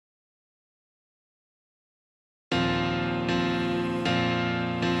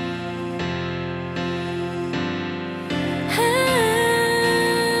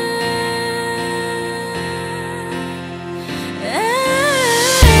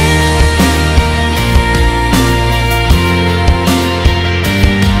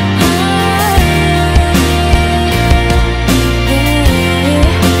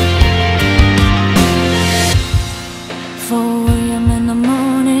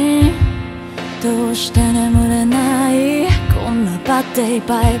どうして眠れない、こんなバッデイ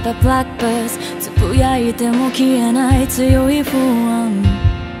バイバイブラックバース、つぶやいても消えない強い不安。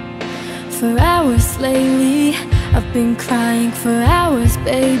 For hours lately I've been crying for hours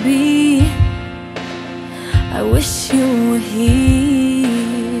baby, I wish you were here.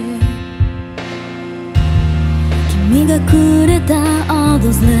 君がくれた all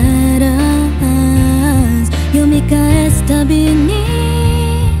those letters 読み返すたびに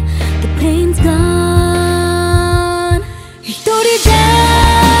The pain's gone. 一人じゃ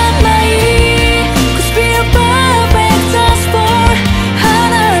ない Cause we're perfect just for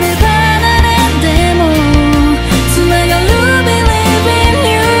離れ離れでもつながる Believe in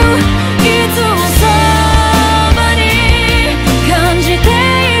you いつもそばに感じてい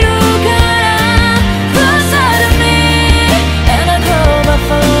るから Closer to me and I go back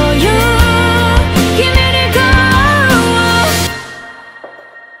for you 君にこう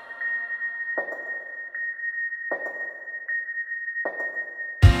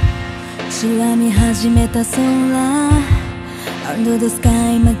白み始めた空 Under the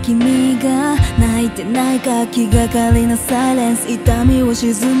sky 今君が泣いてないか気がかりなサイレンス痛みを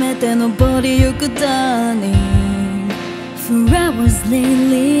沈めて登りゆく Darling For hours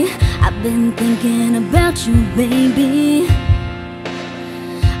lately I've been thinking about you baby,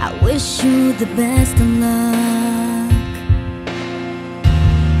 I wish you the best of luck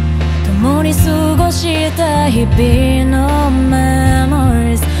共に過ごした日々の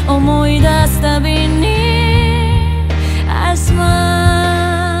Memories 思い出すたびに I smile.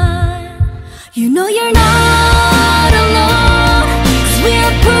 You know you're not alone Cause we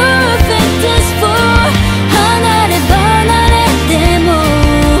are perfect as four 離れ離れでも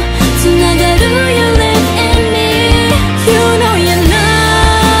つながる You live in me You know you're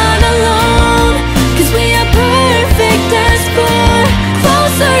not alone Cause we are perfect as four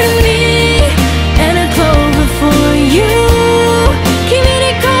Closer to me and a clover for you 君に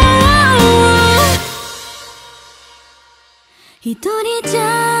こう一人じ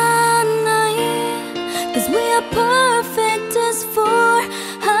ゃない Cause we are perfect as four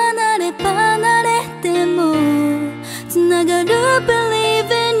離れ離れでもつながる Believe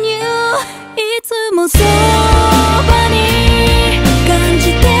in you いつもそう